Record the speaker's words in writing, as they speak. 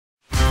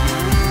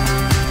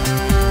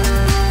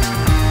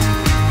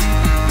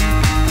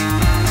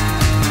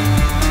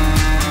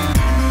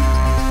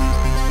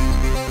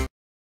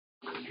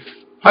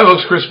Hi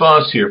folks, Chris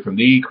Voss here from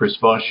the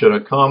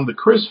ChrisVossShow.com,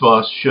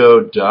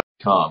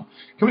 thechrisvossshow.com.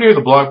 Coming here with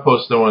a blog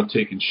post that I want to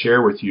take and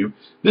share with you.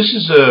 This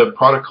is a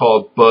product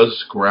called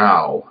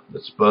BuzzGrowl.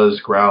 That's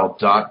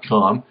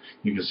BuzzGrowl.com.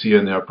 You can see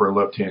in the upper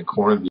left-hand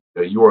corner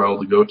the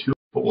URL to go to.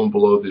 I'll put one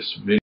below this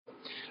video.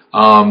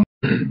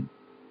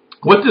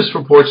 What this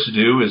purports to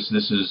do is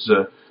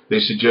they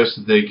suggest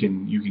that you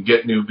can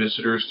get new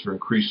visitors through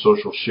increased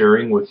social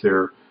sharing with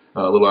their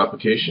little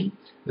application.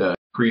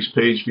 Increase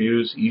page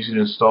views, easy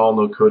to install,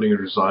 no coding or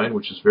design,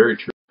 which is very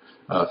true.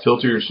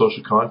 Filter your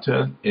social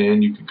content,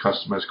 and you can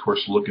customize, of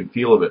course, the look and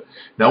feel of it.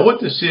 Now,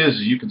 what this is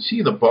you can see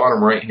in the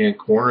bottom right-hand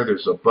corner,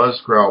 there's a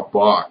BuzzGrowl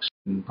box.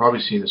 You've probably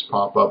seen this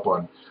pop up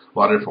on a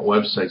lot of different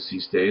websites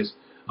these days.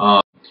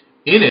 In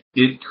it,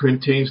 it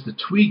contains the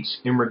tweets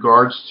in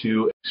regards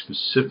to a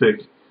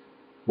specific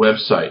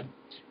website.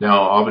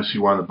 Now, obviously,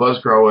 we're on the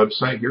BuzzGrowl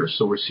website here,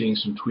 so we're seeing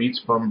some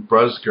tweets from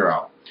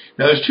BuzzGrowl.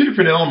 Now, there's two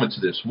different elements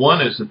to this. One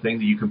is the thing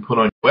that you can put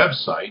on your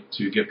website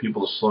to get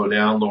people to slow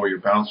down, lower your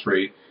bounce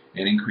rate,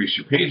 and increase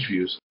your page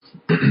views.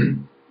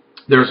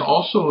 There's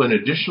also an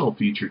additional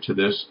feature to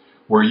this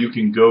where you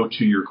can go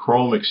to your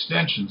Chrome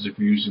extensions if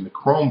you're using the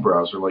Chrome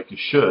browser like you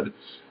should.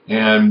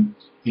 And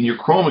in your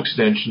Chrome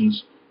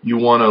extensions, you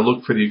want to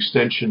look for the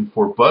extension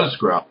for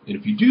BuzzGrowl. And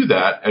if you do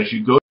that, as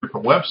you go to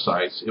different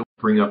websites, it will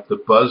bring up the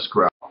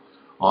BuzzGrowl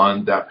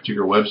on that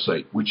particular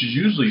website, which is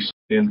usually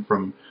in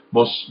from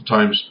most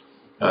times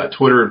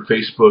Twitter and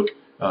Facebook,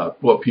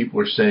 what people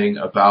are saying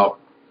about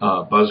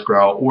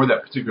BuzzGrowl or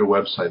that particular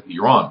website that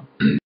you're on.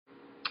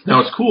 Now,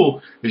 what's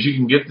cool is you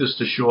can get this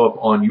to show up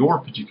on your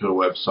particular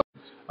website.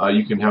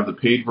 You can have the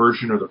paid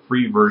version or the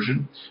free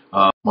version.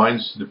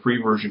 Mine's the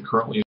free version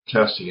currently is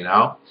testing it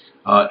out.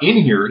 In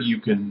here,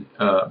 you can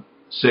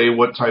say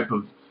what type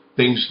of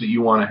things that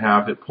you want to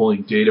have it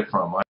pulling data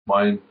from.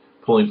 Mine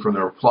pulling from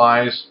the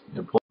replies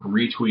and pulling from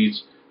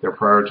retweets. They're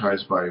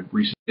prioritized by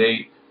recent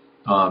date.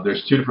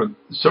 There's several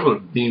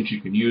different themes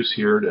you can use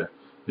here to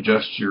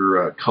adjust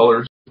your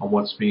colors on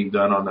what's being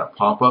done on that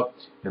pop-up,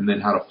 and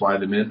then how to fly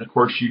them in. Of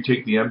course, you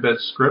take the embed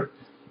script,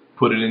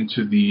 put it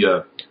into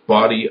the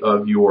body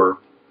of your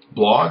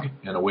blog,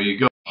 and away you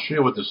go. I'll show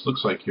you what this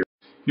looks like here.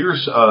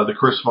 Here's the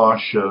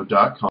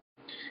ChrisVossShow.com,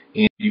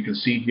 and you can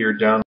see here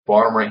down in the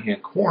bottom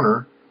right-hand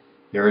corner,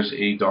 there's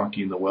a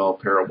donkey in the well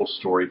parable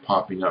story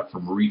popping up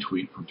from a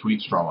retweet from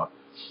Tweetstrama.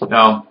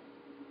 Now,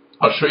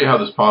 I'll show you how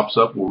this pops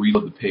up. We'll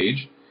reload the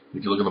page.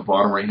 If you look in the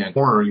bottom right-hand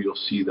corner, you'll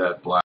see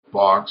that black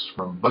box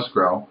from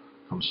BuzzGrowl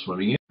from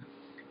swimming in.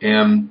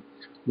 And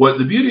what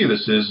the beauty of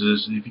this is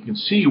if you can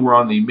see, we're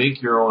on the Make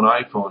Your Own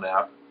iPhone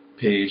app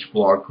page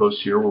blog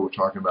post here where we're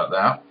talking about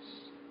that.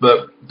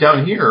 But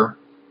down here,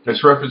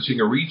 it's referencing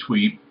a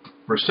retweet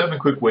for 7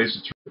 quick ways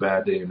to turn a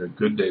bad day into a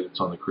good day that's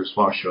on the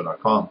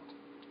ChrisVossShow.com.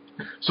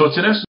 So it's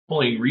in essence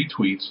pulling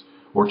retweets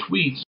or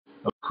tweets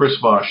of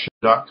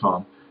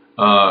ChrisVossShow.com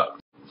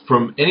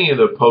from any of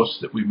the posts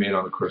that we made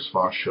on the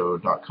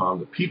ChrisVossShow.com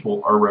that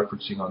people are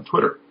referencing on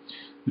Twitter.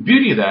 The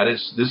beauty of that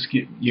is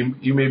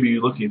you may be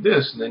looking at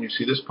this and then you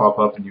see this pop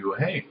up and you go,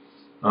 hey,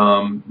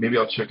 maybe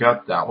I'll check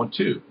out that one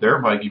too.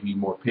 Thereby give you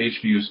more page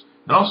views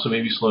and also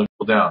maybe slowing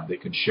people down. They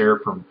can share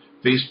from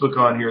Facebook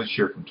on here,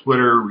 share from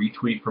Twitter,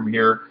 retweet from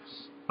here.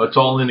 It's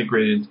all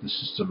integrated into the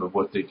system of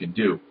what they can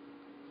do.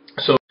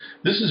 So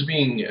this is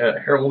being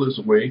heralded as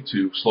a way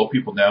to slow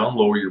people down,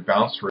 lower your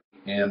bounce rate,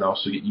 and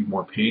also get you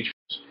more page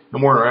views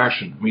and more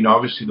interaction. I mean,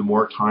 obviously, the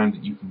more time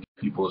that you can get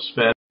people to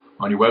spend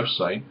on your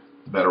website,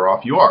 the better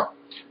off you are.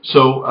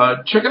 So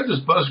check out this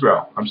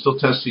BuzzGrowl. I'm still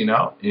testing it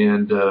out,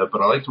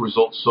 but I like the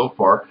results so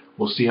far.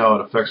 We'll see how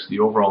it affects the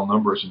overall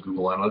numbers in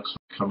Google Analytics in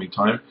the coming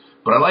time.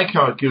 But I like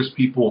how it gives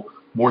people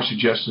more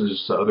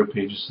suggestions to other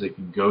pages they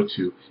can go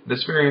to. And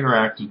it's very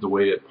interactive the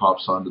way it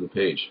pops onto the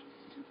page.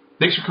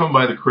 Thanks for coming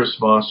by the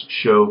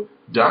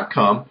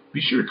ChrisVossShow.com.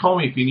 Be sure to call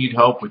me if you need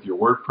help with your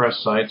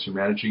WordPress sites or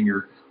managing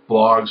your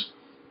blogs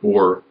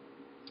or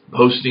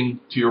posting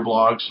to your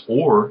blogs,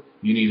 or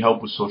you need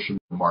help with social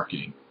media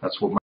marketing. That's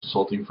what my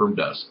consulting firm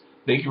does.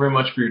 Thank you very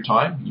much for your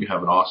time. You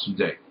have an awesome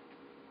day.